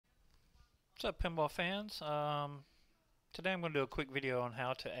What's up, pinball fans? Today I'm going to do a quick video on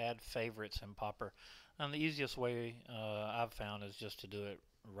how to add favorites in Popper. And the easiest way I've found is just to do it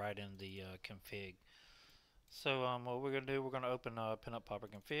right in the config. So what we're going to do, we're going to open Pinup Popper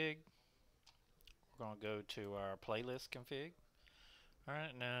config. We're going to go to our playlist config.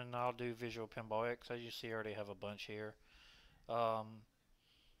 Alright, and then I'll do Visual Pinball X. As you see, I already have a bunch here.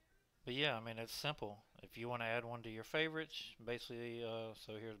 But yeah, I mean, it's simple. If you want to add one to your favorites, basically,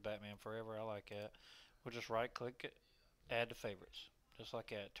 so here's Batman Forever. I like that. We'll just right click it, add to favorites. Just like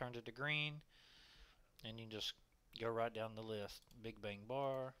that. Turns it to green, and you can just go right down the list. Big Bang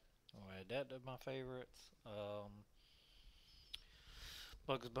Bar. I'll add that to my favorites.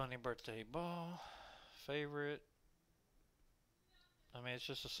 Bugs Bunny Birthday Ball. Favorite. I mean, it's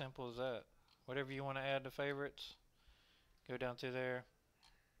just as simple as that. Whatever you want to add to favorites, go down through there,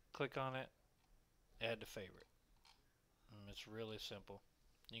 click on it, add to favorite. It's really simple.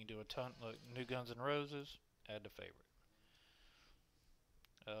 You can do a ton. Look, New Guns N' Roses, add to favorite.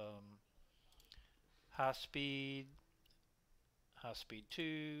 Um, high Speed, High Speed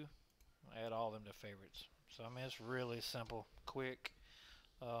 2, add all them to favorites. So I mean, it's really simple, quick.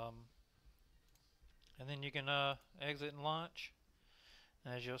 Um, and then you can exit and launch.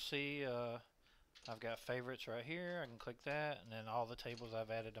 And as you'll see, I've got favorites right here. I can click that, and then all the tables I've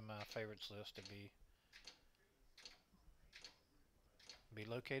added to my favorites list to be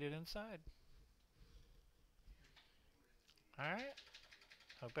located inside. Alright,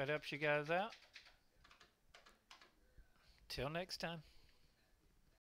 hope that helps you guys out. Till next time.